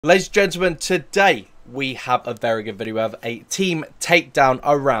Ladies and gentlemen, today we have a very good video. We have a team takedown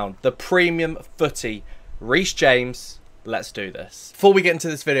around the premium footy Reece James. Let's do this. Before we get into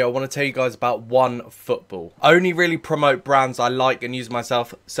this video, I want to tell you guys about OneFootball. I only really promote brands I like and use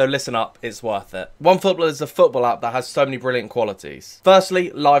myself, so listen up, it's worth it. OneFootball is a football app that has so many brilliant qualities.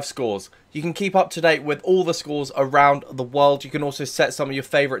 Firstly, live scores. You can keep up to date with all the scores around the world. You can also set some of your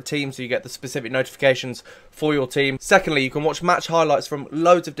favourite teams so you get the specific notifications for your team. Secondly, you can watch match highlights from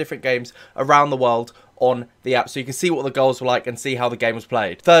loads of different games around the world on the app, so you can see what the goals were like and see how the game was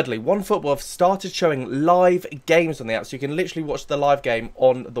played. Thirdly, OneFootball have started showing live games on the app, so you can literally watch the live game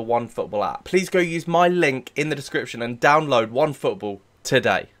on the OneFootball app. Please go use my link in the description and download OneFootball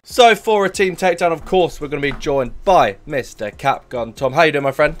today. So for a team takedown, of course, we're going to be joined by Mr. CapgunTom. How you doing,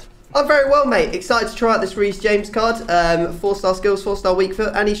 my friend? I'm very well, mate. Excited to try out this Reece James card. 4-star skills, 4-star weak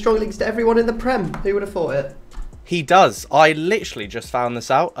foot, and he strong links to everyone in the Prem. Who would have thought it? He does. I literally just found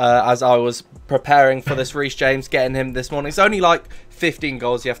this out as I was preparing for this Reece James, getting him this morning. It's only like 15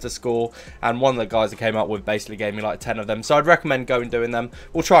 goals you have to score, and one of the guys that came up with basically gave me like 10 of them. So I'd recommend going and doing them.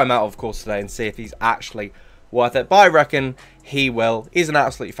 We'll try him out, of course, today and see if he's actually worth it. But I reckon he will. He's an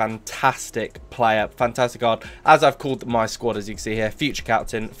absolutely fantastic player, fantastic card. As I've called my squad, as you can see here, future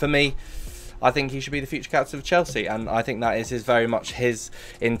captain. For me, I think he should be the future captain of Chelsea, and I think that is very much his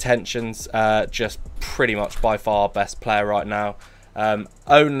intentions. Just pretty much by far best player right now.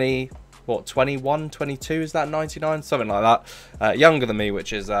 Only, what, 21, 22, is that 99? Something like that. Younger than me,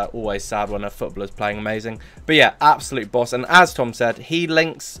 which is always sad when a footballer's playing amazing. But yeah, absolute boss. And as Tom said, he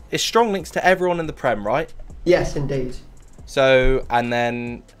is strong links to everyone in the Prem, right? Yes, indeed. So, and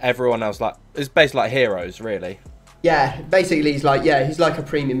then everyone else, like, is basically like heroes, really. Yeah, basically he's like a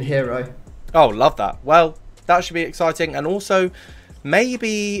premium hero. Oh, love that. Well, that should be exciting, and also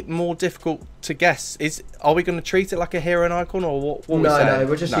maybe more difficult to guess. Are we going to treat it like a hero and icon, or what? No,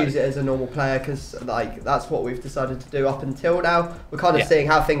 we'll just use it as a normal player, because like that's what we've decided to do up until now. We're kind of seeing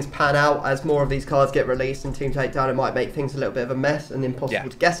how things pan out as more of these cards get released and team takedown. It might make things a little bit of a mess and impossible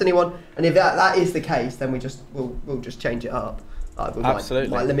to guess anyone. And if that is the case, then we'll just change it up. We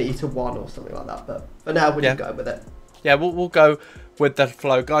might limit you to one or something like that. But for now, we're just going with it. Yeah, we'll go with the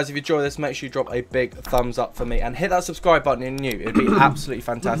flow. Guys, if you enjoy this, make sure you drop a big thumbs up for me and hit that subscribe button if you're new. It'd be absolutely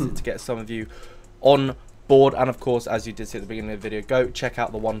fantastic to get some of you on board. And of course, as you did see at the beginning of the video, go check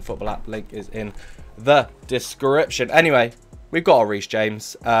out the OneFootball app. Link is in the description. Anyway, we've got our Reece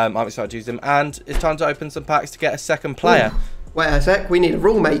James. I'm excited to use him, and it's time to open some packs to get a second player. Wait a sec, we need a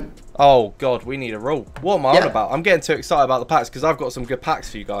rule, mate. Oh god, we need a rule. What am I on about? I'm getting too excited about the packs because I've got some good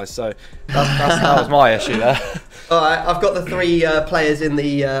packs for you guys. So that was my issue there. All right, I've got the three players in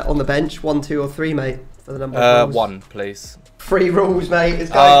the on the bench. 1, 2, or 3, mate. For the number of rules. 1, please. 3 rules, mate.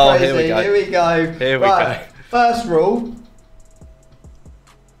 It's going crazy. Here we go. Here we go. First rule.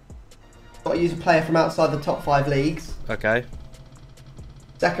 Got to use a player from outside the top 5 leagues. Okay.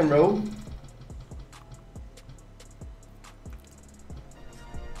 Second rule.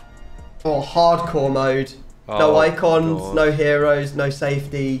 Or hardcore mode. No icons, no heroes, no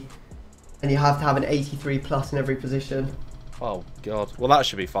safety, and you have to have an 83 plus in every position. Oh god. Well, that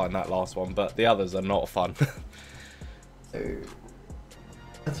should be fine, that last one, but the others are not fun. So,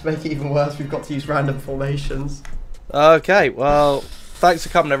 to make it even worse, we've got to use random formations. Okay, well, thanks for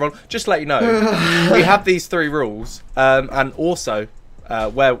coming, everyone. Just to let you know, we have these 3 rules, and also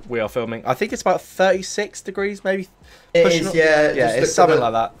where we are filming, I think it's about 36 degrees, maybe. It is, yeah. Yeah, it's something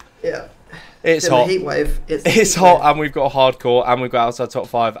like that. Yeah. It's hot. Heat wave. It's hot, and we've got a hardcore, and we've got outside top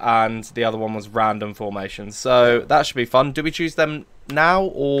 5, and the other one was random formations. So that should be fun. Do we choose them now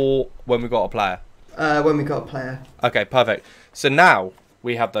or when we've got a player? When we've got a player. Okay, perfect. So now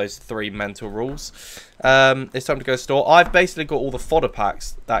we have those 3 mental rules. It's time to go store. I've basically got all the fodder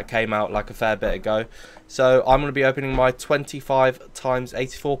packs that came out like a fair bit ago. So I'm going to be opening my 25 times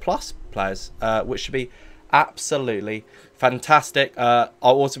 84 plus players, which should be absolutely fantastic. I'll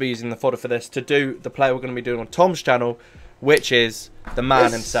also be using the fodder for this to do the player we're going to be doing on Tom's channel, which is the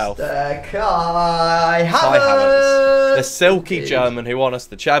man himself, Kai Havertz, the silky German who won us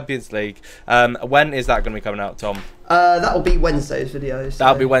the Champions League. When is that going to be coming out, Tom? That will be Wednesday's video. So.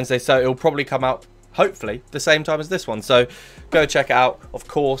 That'll be Wednesday, so it'll probably come out hopefully the same time as this one. So go check it out, of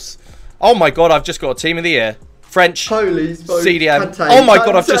course. Oh my god, I've just got a team of the year. French CDM. Kante. Oh my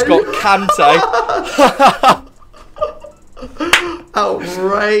god, I've just got Kante.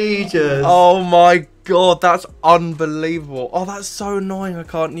 Outrageous. Oh my god, that's unbelievable. Oh, that's so annoying. I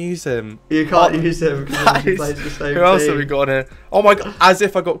can't use him. You can't use him because he plays the same Who else have we got here? Oh my god, as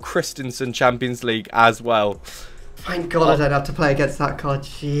if I got Christensen Champions League as well. Thank god I don't have to play against that card.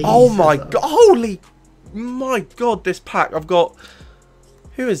 Jesus. Oh my god. Holy my god, this pack. I've got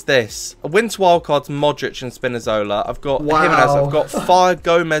Who is this? Winter Wildcards, Modric and Spinazzola. I've got wow. Jimenez, I've got Fire,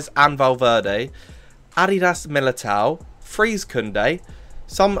 Gomez and Valverde. Adidas, Militao. Freeze, Kunde.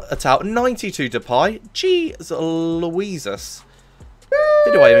 Some Atal. 92 Depay. Jeez Louises.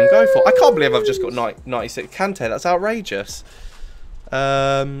 Who do I even go for? I can't believe I've just got 96 Kante. That's outrageous.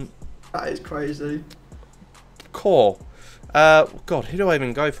 That is crazy. Core. God, who do I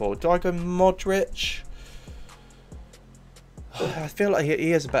even go for? Do I go Modric? I feel like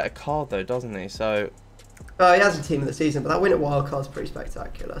he has a better card though, doesn't he? So. Oh, he has a team of the season, but that win at Wildcard's pretty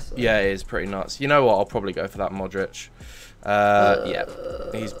spectacular. So. Yeah, it is pretty nuts. You know what? I'll probably go for that Modric. Yeah,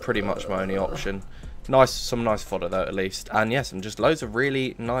 he's pretty much my only option. Some nice fodder though, at least. And yes, and just loads of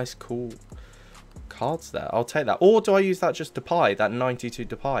really nice, cool cards there. I'll take that. Or do I use that just Depay? That 92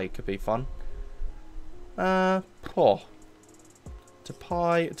 Depay could be fun. Poor.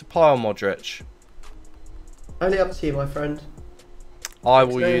 Depay or Modric? Only up to you, my friend. I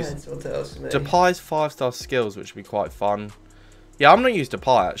will use Depay's 5-star skills, which would be quite fun. Yeah, I'm not used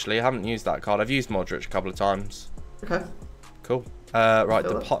Depay actually. I haven't used that card. I've used Modric a couple of times. Okay. Cool. Right,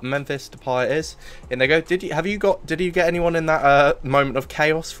 Memphis Depay it is. In they go. Did you get anyone in that moment of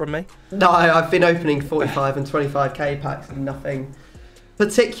chaos from me? No, I've been opening 45 and 25k packs and nothing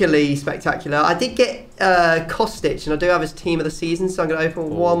particularly spectacular. I did get Kostic, and I do have his team of the season, so I'm going to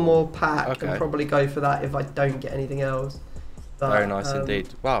open one more pack and probably go for that if I don't get anything else. But, very nice indeed.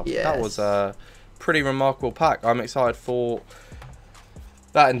 Wow, yes. That was a pretty remarkable pack. I'm excited for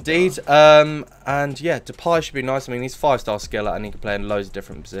that indeed. And yeah, Depay should be nice. I mean, he's 5-star skiller and he can play in loads of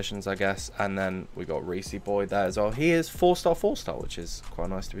different positions, I guess. And then we got Reece boy there as well. He is 4-star, which is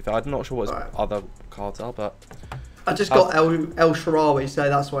quite nice to be fair. I'm not sure what his other cards are, but I just got El Shaarawy, so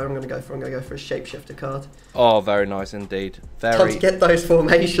that's why I'm going to go for. I'm going to go for a Shapeshifter card. Oh, very nice indeed. Time to get those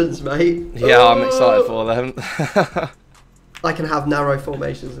formations, mate. Yeah, I'm excited for them. I can have narrow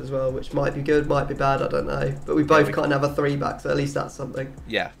formations as well, which might be good, might be bad, I don't know. But we both can't have a 3-back, so at least that's something.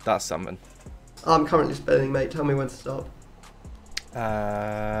 Yeah, that's something. I'm currently spinning, mate. Tell me when to stop.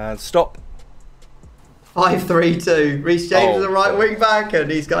 Stop. 5-3-2. Reece James is a right wing back, and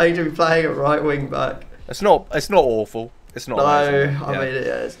he's going to be playing at right wing back. It's not awful. It's not. No, amazing. I mean,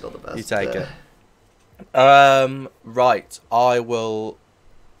 yeah, it's not the best. You take it. Right, I will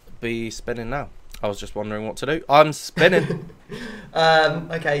be spinning now. I was just wondering what to do. I'm spinning.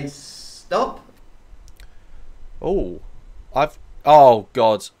 Okay, stop. Oh,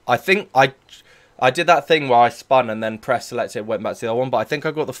 God. I think I did that thing where I spun and then pressed select it, went back to the other one, but I think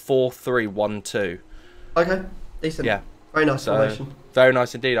I got the 4-3-1-2. Okay, decent. Yeah. Very nice formation. Very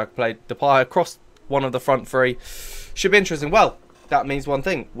nice indeed. I played Depay across one of the front three. Should be interesting. Well, that means one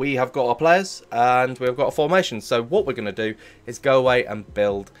thing. We have got our players and we've got a formation. So what we're going to do is go away and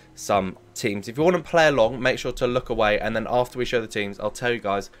build some teams. If you want to play along, make sure to look away. And then after we show the teams, I'll tell you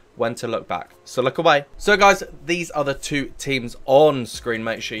guys when to look back. So look away. So guys, these are the two teams on screen.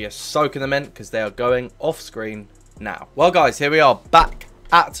 Make sure you're soaking them in because they are going off screen now. Well guys, here we are back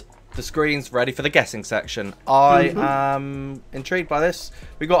at the screens, ready for the guessing section. I am intrigued by this.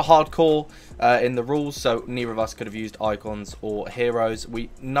 We got hardcore in the rules, so neither of us could have used icons or heroes.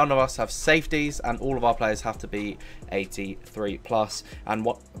 None of us have safeties, and all of our players have to be 83 plus, and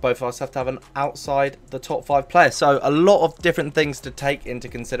both of us have to have an outside the top 5 player. So a lot of different things to take into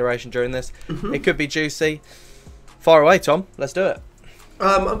consideration during this. It could be juicy. Fire away, Tom. Let's do it.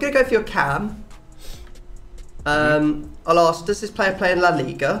 I'm going to go for your cam. I'll ask, does this player play in La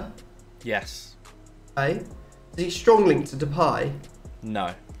Liga? Yes. Okay. Is he strong linked to Depay?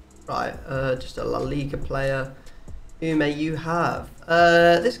 No. Right, just a La Liga player. Who may you have?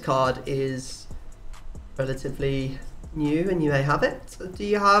 This card is relatively new and you may have it. Do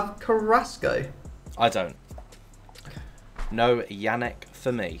you have Carrasco? I don't. No Yannick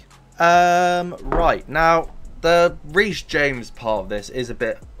for me. Right, now the Reece James part of this is a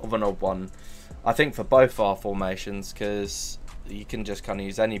bit of an odd one. I think for both our formations, because you can just kind of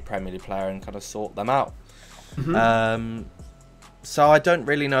use any Premier League player and kind of sort them out. So I don't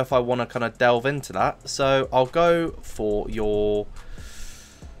really know if I want to kind of delve into that. So I'll go for your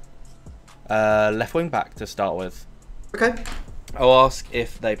left wing back to start with. Okay. I'll ask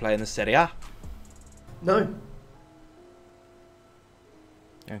if they play in the Serie A. No.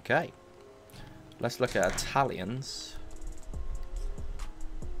 Okay. Let's look at Italians.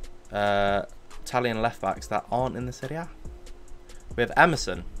 Italian left backs that aren't in the Serie A. We have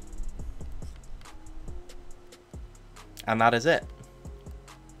Emerson. And that is it.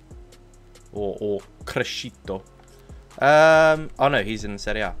 Or Crescito. Oh no, he's in the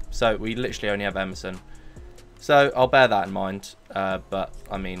Serie A. So we literally only have Emerson. So I'll bear that in mind. But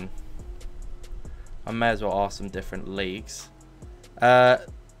I mean, I may as well ask some different leagues. Actually,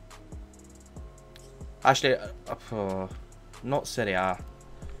 not Serie A.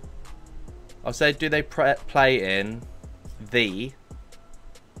 I'll say, do they play in the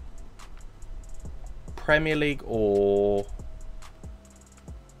Premier League or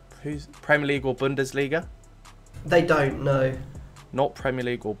Premier League or Bundesliga? They don't know. Not Premier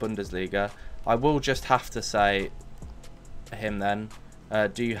League or Bundesliga. I will just have to say him then.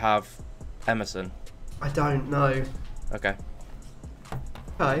 Do you have Emerson? I don't know. Okay.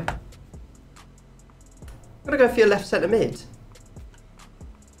 Okay. I'm gonna go for your left centre mid.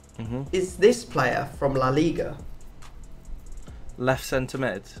 Is this player from La Liga? Left centre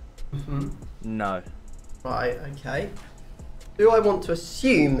mid? No. Right, okay. Do I want to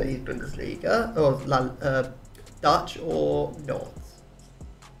assume that he's Bundesliga or Dutch or not?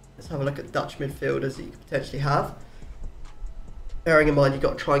 Let's have a look at Dutch midfielders that you could potentially have. Bearing in mind you've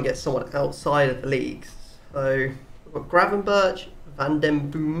got to try and get someone outside of the leagues. So we've got Gravenberch, Van den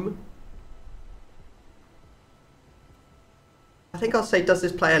Boom. I think I'll say, does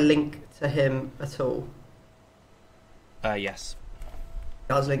this player link to him at all? Yes.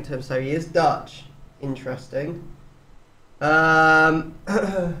 Does link to him, so he is Dutch. Interesting. In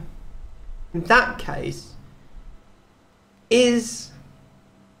that case, is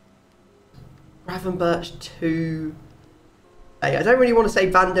Gravenberch too... I don't really want to say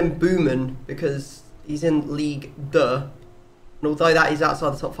Van den Boomen because he's in League De. And although that is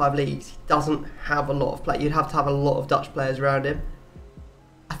outside the top 5 leagues, he doesn't have a lot of play. You'd have to have a lot of Dutch players around him.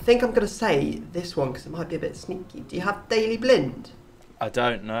 I think I'm going to say this one because it might be a bit sneaky. Do you have Daily Blind? I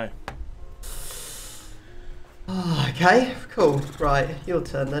don't know. Oh, okay, cool. Right, your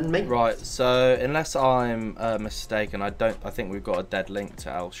turn then, mate. Right, so unless I'm mistaken, I think we've got a dead link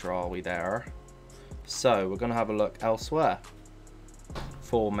to El Shaarawy there. So we're going to have a look elsewhere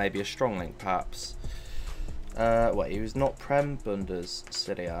for maybe a strong link, perhaps. Wait, he was not Prem, Bundes,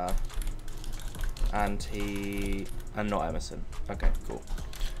 Serie A, and not Emerson. Okay, cool.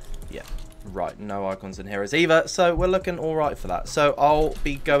 Yeah, right. No icons in here as either, so we're looking all right for that. So I'll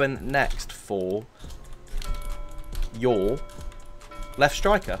be going next for your left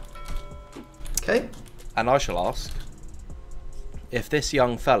striker. Okay. And I shall ask if this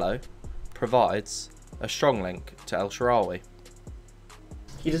young fellow provides a strong link to El Shaarawy.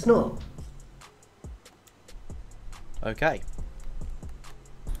 He does not. Okay.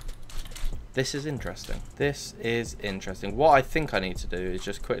 This is interesting. This is interesting. What I think I need to do is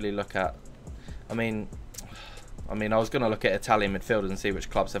just quickly look at... I mean, I was going to look at Italian midfielders and see which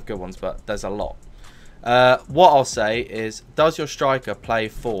clubs have good ones, but there's a lot. What I'll say is, does your striker play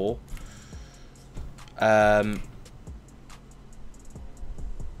for...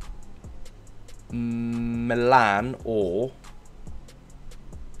 Milan or...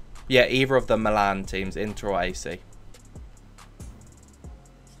 Yeah, either of the Milan teams, Inter or AC.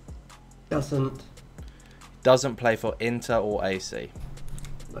 Doesn't play for Inter or AC.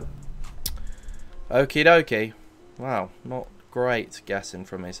 No. Okie dokie. Wow, not great guessing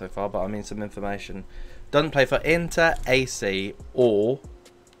from me so far, but I mean some information. Doesn't play for Inter, AC, or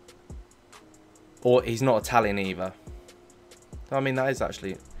he's not Italian either. I mean, that is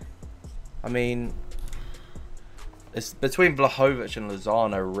actually... I mean... It's between Vlahovic and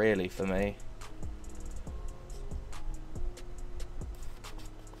Lozano, really, for me.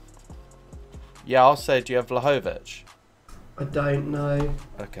 Yeah, I'll say, do you have Vlahovic? I don't know.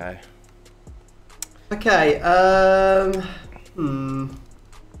 Okay. Okay,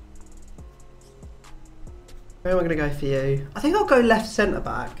 Where am I going to go for you? I think I'll go left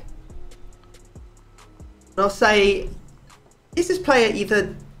centre-back. And I'll say, is this player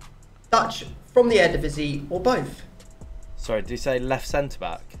either Dutch from the Eredivisie or both? Sorry, did you say left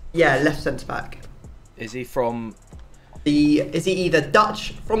centre-back? Yeah, left centre-back. Is he from... Is he either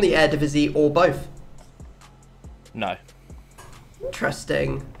Dutch from the Eredivisie or both? No.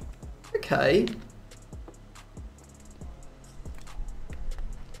 Interesting. Okay.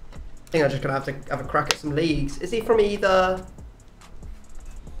 I think I'm just going to have to have a crack at some leagues. Is he from either...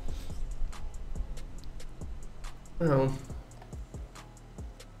 Oh.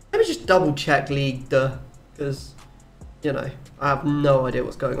 Let me just double check League because, you know, I have no idea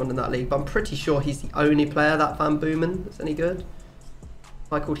what's going on in that league, but I'm pretty sure he's the only player, that Van Boomen, that's any good.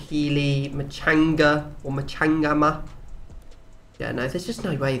 A guy called Healy Machanga or Machangama. Yeah, no, there's just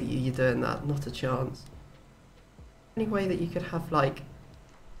no way that you're doing that. Not a chance. Any way that you could have, like,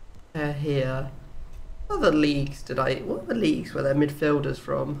 here. What other leagues what other leagues were there midfielders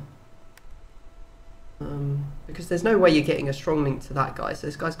from? Because there's no way you're getting a strong link to that guy, so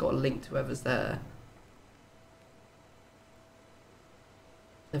this guy's got a link to whoever's there.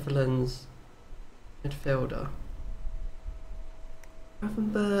 Netherlands midfielder.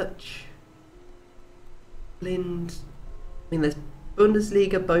 Gravenberch. Lind. I mean, there's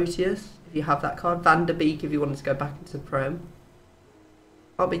Bundesliga Botius, if you have that card. Van der Beek, if you wanted to go back into the Prem.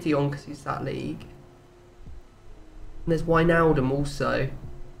 Can't be De Jong because he's that league. And there's Wijnaldum also.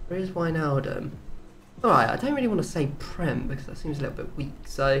 Where is Wijnaldum? Alright, I don't really want to say Prem because that seems a little bit weak.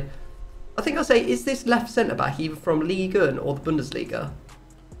 So, I think I'll say, is this left centre-back either from Ligue 1 or the Bundesliga?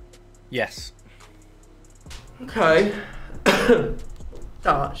 Yes. Okay.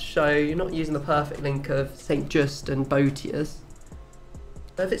 Dutch, so you're not using the perfect link of St. Just and Botius.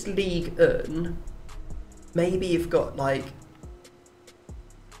 So if it's Ligue 1, maybe you've got like...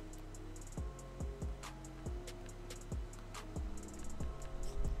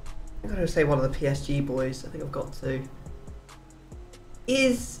 I'm going to say one of the PSG boys. I think I've got to.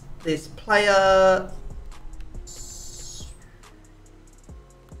 Is this player...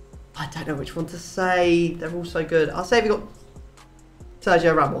 I don't know which one to say. They're all so good. I'll say we got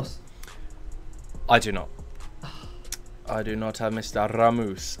Sergio Ramos. I do not. I do not have Mr.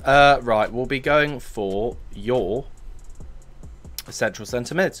 Ramos. Right, we'll be going for your central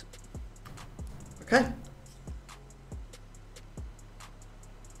centre mid. Okay.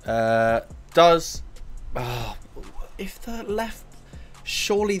 If the left,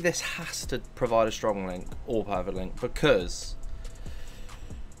 surely this has to provide a strong link or perfect link, because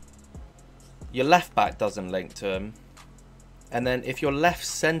your left back doesn't link to him, and then if your left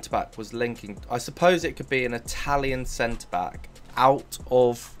centre back was linking, I suppose it could be an Italian centre back out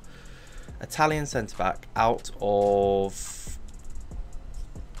of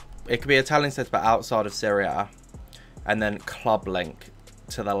it could be Italian centre back outside of Serie A, and then club link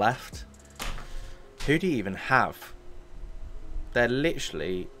to the left. Who do you even have? They're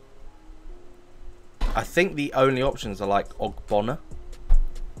literally, I think the only options are like Ogbonna,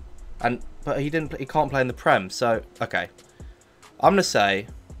 but he can't play in the Prem, so okay. I'm gonna say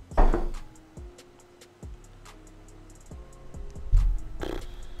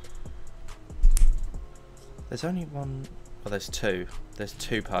there's only one. Well, there's two. There's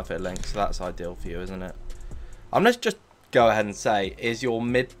two perfect links, so that's ideal for you, isn't it? I'm gonna just go ahead and say, is your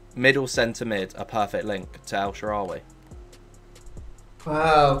middle centre mid a perfect link to El Shaarawy?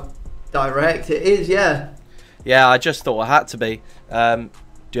 Wow, direct it is, yeah. Yeah, I just thought it had to be. Do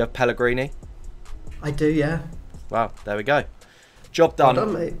you have Pellegrini? I do, yeah. Wow, there we go. Job done. Well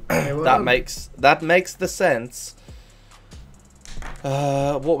done, mate. Yeah, well that done. makes the sense.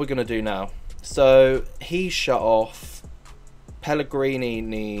 What we're gonna do now? So he's shut off. Pellegrini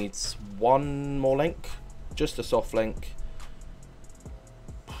needs one more link, just a soft link.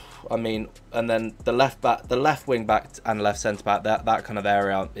 I mean, and then the left wing back and left centre back, that kind of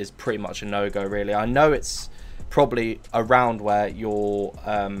area is pretty much a no-go, really. I know it's probably around where your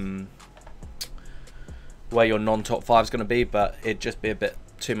non-top 5 is going to be, but it'd just be a bit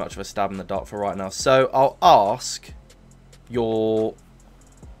too much of a stab in the dark for right now. So I'll ask your...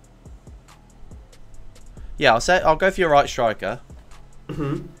 Yeah, I'll go for your right striker.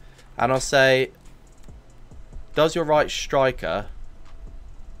 Mm-hmm. And I'll say, does your right striker...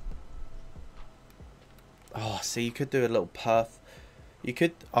 Oh, see, you could do a little perf. You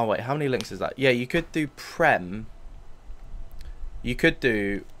could... Oh, wait, how many links is that? Yeah, you could do Prem. You could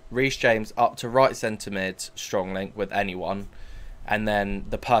do Reece James up to right centre mid, strong link with anyone. And then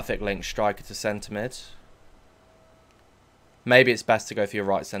the perfect link striker to centre mid. Maybe it's best to go for your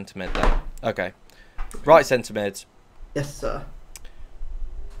right centre mid then. Okay. Right centre mid. Yes, sir.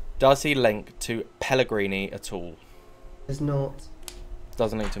 Does he link to Pellegrini at all? Does not.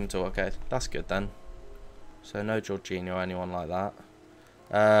 Doesn't link to him at all. Okay, that's good then. So no Jorginho or anyone like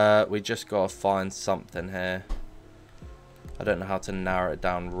that. We just got to find something here. I don't know how to narrow it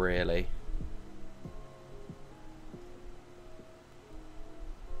down really.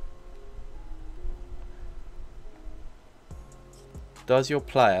 Does your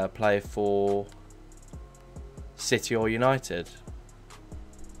player play for City or United?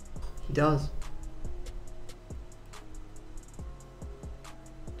 He does.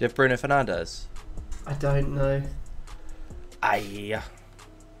 Do you have Bruno Fernandes? I don't know. Aye.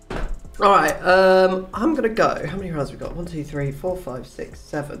 Alright, I'm going to go. How many rounds have we got? 1, 2, 3, 4, 5, 6,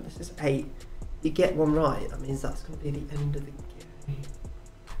 7. This is 8. You get one right. That means that's going to be the end of the game.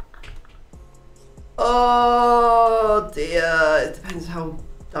 Oh dear. It depends how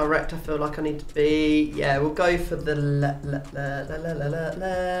direct I feel like I need to be. Yeah, we'll go for the left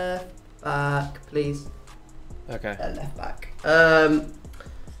back, please. Okay. Left back.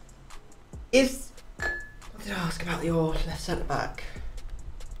 What did I ask about your left centre back?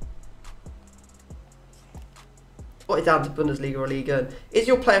 Put it down to Bundesliga or Ligue 1. Is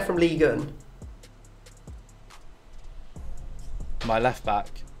your player from Ligue 1? My left back.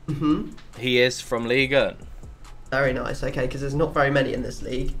 Mm-hmm. He is from Ligue 1. Very nice. Okay, because there's not very many in this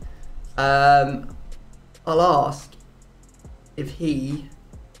league. I'll ask if he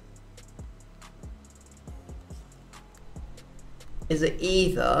is it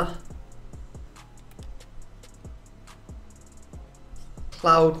either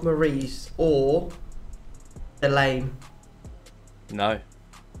Claude Maurice or Elaine. No.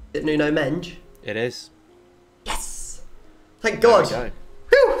 Is it Nuno Mendes? It is. Yes! Thank God.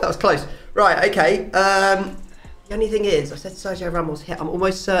 Whew, that was close. Right, okay. The only thing is, I said Sergio Ramos hit. I'm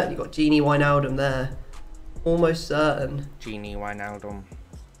almost certain you got Genie Wijnaldum there. Almost certain. Genie Wijnaldum.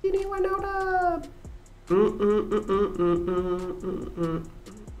 Genie Wijnaldum.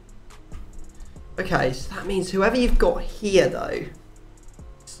 Okay, so that means whoever you've got here, though,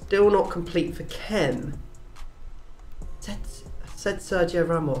 still not complete for Ken. Said Sergio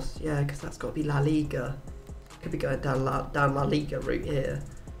Ramos, yeah, because that's got to be La Liga. Could be going down La Liga route here.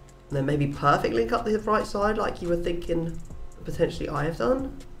 And then maybe perfect link up the right side like you were thinking potentially I have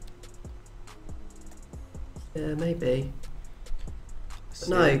done. Yeah, maybe. But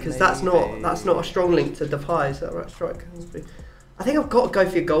no, because that's not a strong link to Depay, is that right? Strike. I think I've got to go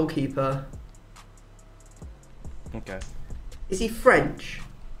for your goalkeeper. Okay. Is he French?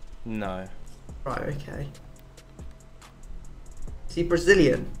 No. Right, okay. Is he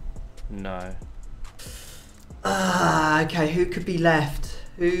Brazilian? No. Okay, who could be left?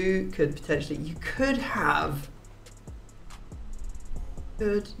 Who could potentially... You could have...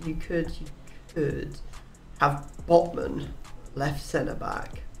 You could have Botman, left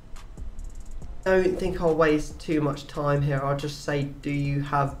centre-back. Don't think I'll waste too much time here. I'll just say, do you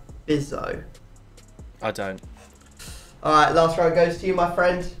have Bizzo? I don't. Alright, last round goes to you, my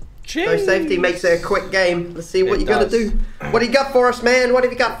friend. Jeez. No safety makes it a quick game. Let's see what you're going to do. What do you got for us, man? What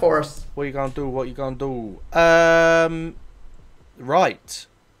have you got for us? What you gonna do? What you gonna do? Right.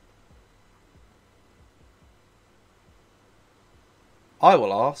 I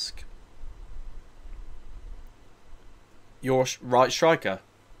will ask your right striker.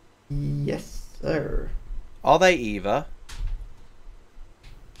 Yes, sir. Are they either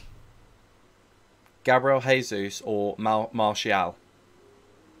Gabriel Jesus or Martial?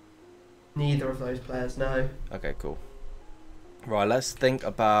 Neither of those players, no. Okay, cool. Right, let's think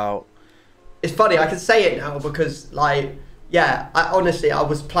about... It's funny, I can say it now because, like, yeah, honestly, I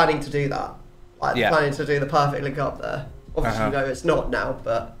was planning to do that. Like, planning to do the perfect link up there. Obviously, you know, it's not now,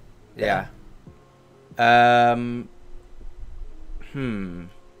 but... Yeah. You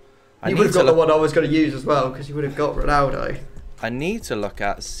would have got the one I was going to use as well, because you would have got Ronaldo. I need to look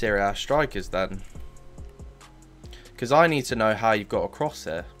at Serie A strikers then. Because I need to know how you've got across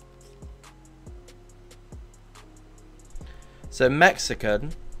here. So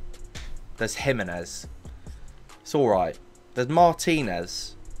Mexican, there's Jimenez. It's alright. There's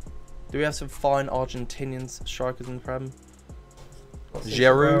Martinez. Do we have some fine Argentinian strikers in the Prem?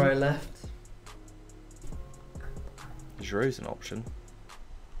 Giroud left. Giroud's an option.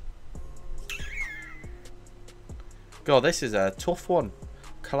 God, this is a tough one.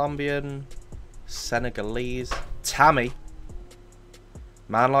 Colombian, Senegalese, Tammy.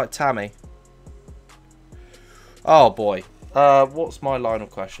 Man like Tammy. Oh boy. What's my line of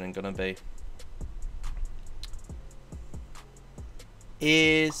questioning gonna be?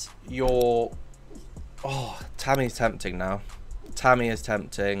 Is your... Oh, Tammy's tempting now. Tammy is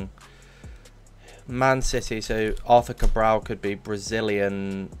tempting. Man City, so Arthur Cabral could be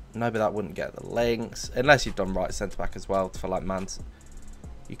Brazilian. No, but that wouldn't get the links. Unless you've done right centre-back as well for like Man...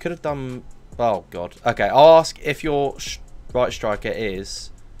 You could have done... Oh, God. Okay, I'll ask if your right striker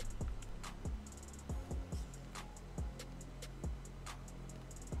is...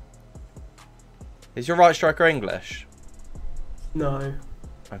 Is your right striker English? No.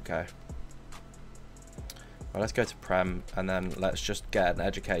 Okay. Well, let's go to Prem and then let's just get an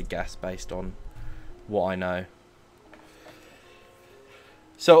educated guess based on what I know.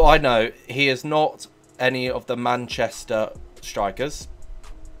 So I know he is not any of the Manchester strikers.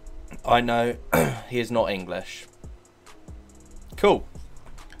 I know he is not English. Cool.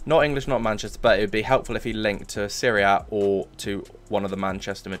 Not English, not Manchester, but it would be helpful if he linked to Serie A or to one of the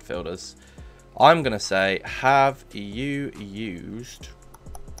Manchester midfielders. I'm going to say, have you used...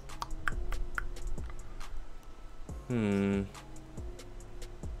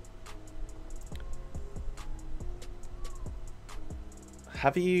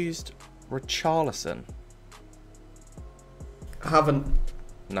 Have you used Richarlison? I haven't.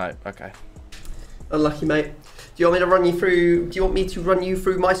 No, okay. Unlucky, mate. Do you want me to run you through... Do you want me to run you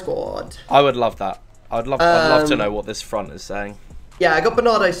through my squad? I would love that. I'd love to know what this front is saying. Yeah, I got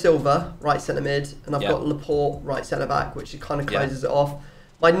Bernardo Silva, right centre mid, and I've got Laporte, right centre back, which kind of closes it off.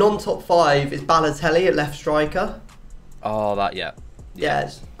 My non-top 5 is Balotelli at left striker. Oh, that,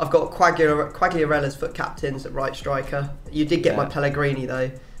 Yes, I've got Quagliarella's foot captains at right striker. You did get my Pellegrini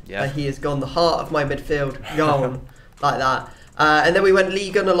though. Yeah. He has gone the heart of my midfield, gone like that. And then we went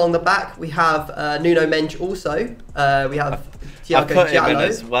Ligon along the back. We have Nuno Mendes also. We have Thiago Giallo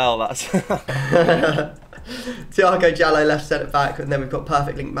as well. That's Thiago Giallo left centre back, and then we've got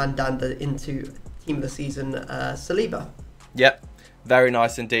perfect link Mandanda into team of the season Saliba. Yep, very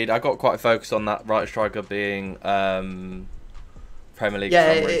nice indeed. I got quite focused on that right striker being Premier League.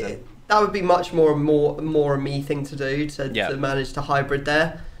 Yeah, for some reason. That would be much more a me thing to do to manage to hybrid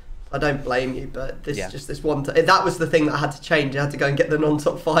there. I don't blame you, but just this one. That was the thing that I had to change. I had to go and get the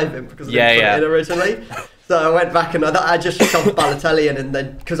non-top 5 in because I didn't put it in originally. So I went back and I just shoved Balotelli in, and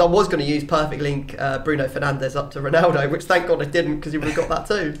then because I was going to use perfect link Bruno Fernandes up to Ronaldo, which thank God I didn't because he would have got that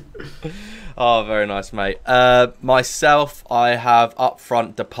too. Oh, very nice, mate. Myself, I have up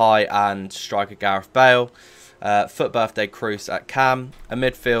front Depay and striker Gareth Bale. Foot birthday Cruz at Cam. A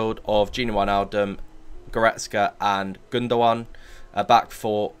midfield of Gini Wijnaldum, Goretzka and Gundogan. A back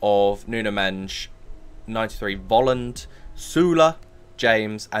 4 of Nuno Mendes, 93 Volland, Sula,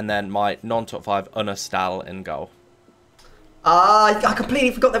 James, and then my non-top 5 Unastal in goal. I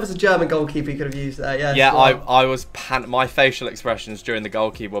completely forgot there was a German goalkeeper you could have used there. Yeah, I was my facial expressions during the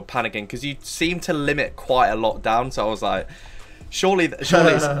goalkeeper were panicking because you seem to limit quite a lot down. So I was like, surely it's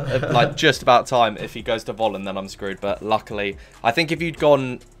like just about time. If he goes to Volland, then I'm screwed. But luckily, I think if you'd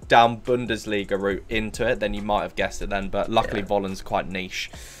gone down Bundesliga route into it, then you might have guessed it then. But luckily, Volland's quite niche.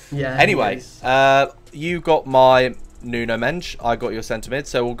 Yeah. Anyway, you got my Nuno Mendes. I got your centre mid.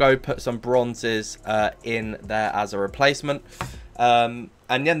 So we'll go put some bronzes in there as a replacement. And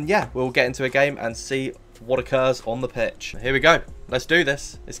then, we'll get into a game and see what occurs on the pitch. Here we go. Let's do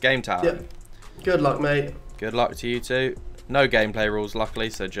this. It's game time. Yep. Good luck, mate. Good luck to you too. No gameplay rules, luckily,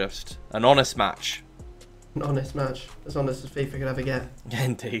 so just an honest match. An honest match. As honest as FIFA could ever get.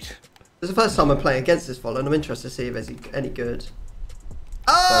 Indeed. It's the first time I'm playing against this fella, and I'm interested to see if it's any good.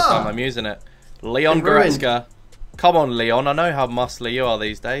 First time I'm using it. Leon Goretzka. Come on, Leon. I know how muscly you are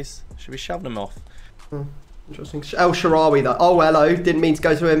these days. Should we shove them off? Interesting. El Shaarawy, though. Oh, hello. Didn't mean to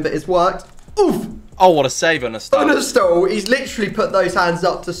go to him, but it's worked. Oof! Oh, what a save on a start. On a stall. He's literally put those hands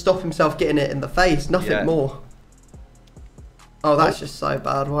up to stop himself getting it in the face. Nothing more. Oh, that's just so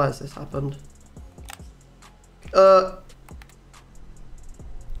bad. Why has this happened? All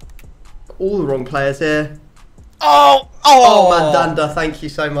the wrong players here. Oh, Mandanda, thank you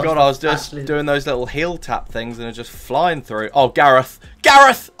so much. God, I was just doing those little heel tap things and it's just flying through. Oh, Gareth!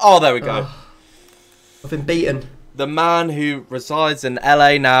 Oh, there we go. I've been beaten. The man who resides in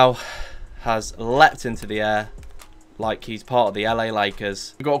LA now has leapt into the air like he's part of the LA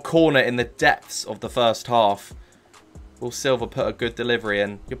Lakers. We got a corner in the depths of the first half. Will Silva put a good delivery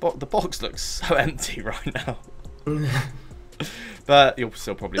in? The box looks so empty right now. But you'll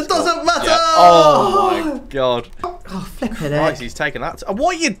still probably score. It doesn't matter! Yeah. Oh my God. Oh, flipping it. He's taking that.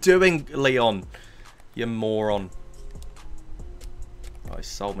 What are you doing, Leon? You moron. Oh, he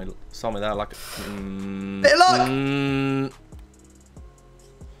sold me there like a... Bit of luck!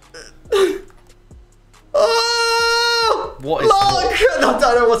 Oh! What is luck! I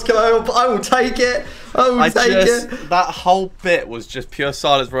don't know what's going on, but I will take it. I will take it. That whole bit was just pure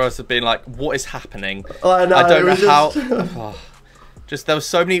silence for us of being like, what is happening? I know. I don't know how... Just there were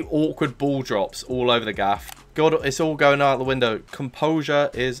so many awkward ball drops all over the gaff. God, it's all going out the window. Composure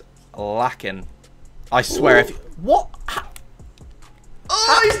is lacking. I swear. If what?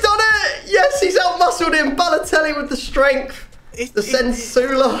 Oh, he's done it! Yes, he's out-muscled him. Balotelli with the strength. The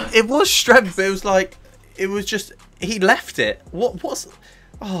Sensula. It was strength, but it was like, it was just, he left it. What's...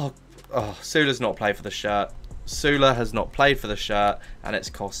 Oh, Sula's not played for the shirt. Sula has not played for the shirt, and it's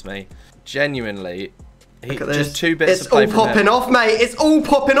cost me. Genuinely... just 2 bits of play. It's all popping off, mate. It's all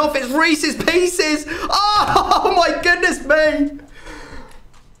popping off. It's Reese's Pieces. Oh my goodness me.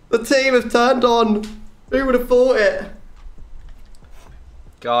 The team have turned on. Who would have thought it?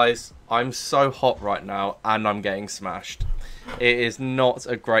 Guys, I'm so hot right now and I'm getting smashed. It is not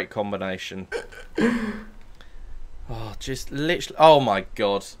a great combination. Oh, just literally. Oh my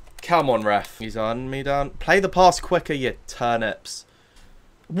God. Come on, ref. He's on me down. Play the pass quicker, you turnips.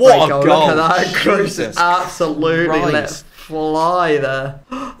 What a goal. Look at that. Cruz absolutely let fly there.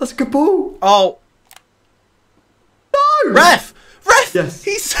 That's a good ball. Oh. No. Ref. Yes.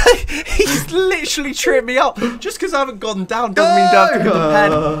 He's literally tripped me up. Just because I haven't gone down doesn't mean I have to put the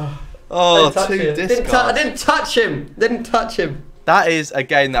pen. Oh, too discard. I didn't touch him. Didn't touch him. That is a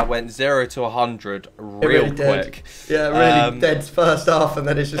game that went 0 to 100 real quick. Yeah, really dead first half, and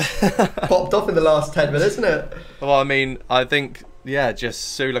then it's just popped off in the last 10 minutes, isn't it? Well, I mean, I think, yeah,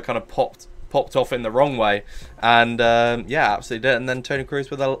 just Sula kind of popped off in the wrong way, and yeah, absolutely did. And then Tony Cruz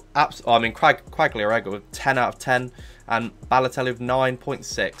with Quagliarega with 10 out of 10, and Balotelli with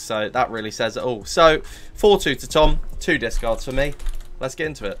 9.6. So that really says it all. So 4-2 to Tom, 2 discards for me. Let's get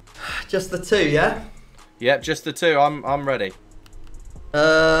into it. Just the 2, yeah? Yep, just the 2. I'm ready.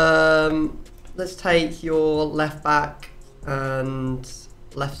 Let's take your left back and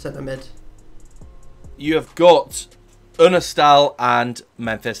left centre mid. You have got Unistal and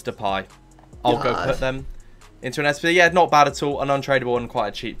Memphis Depay. I'll go put them into an SP. Yeah, not bad at all. An untradeable and quite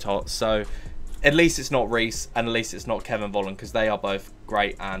a cheap tot. So at least it's not Reece, and at least it's not Kevin Volland, because they are both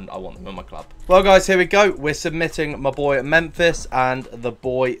great and I want them in my club. Well, guys, here we go. We're submitting my boy Memphis and the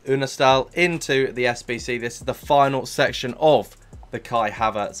boy Unistal into the SBC. This is the final section of the Kai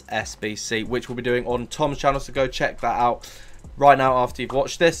Havertz SBC, which we'll be doing on Tom's channel, so go check that out right now after you've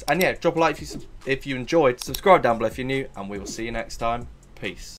watched this. And yeah, drop a like if you enjoyed, subscribe down below if you're new, and we will see you next time. Peace.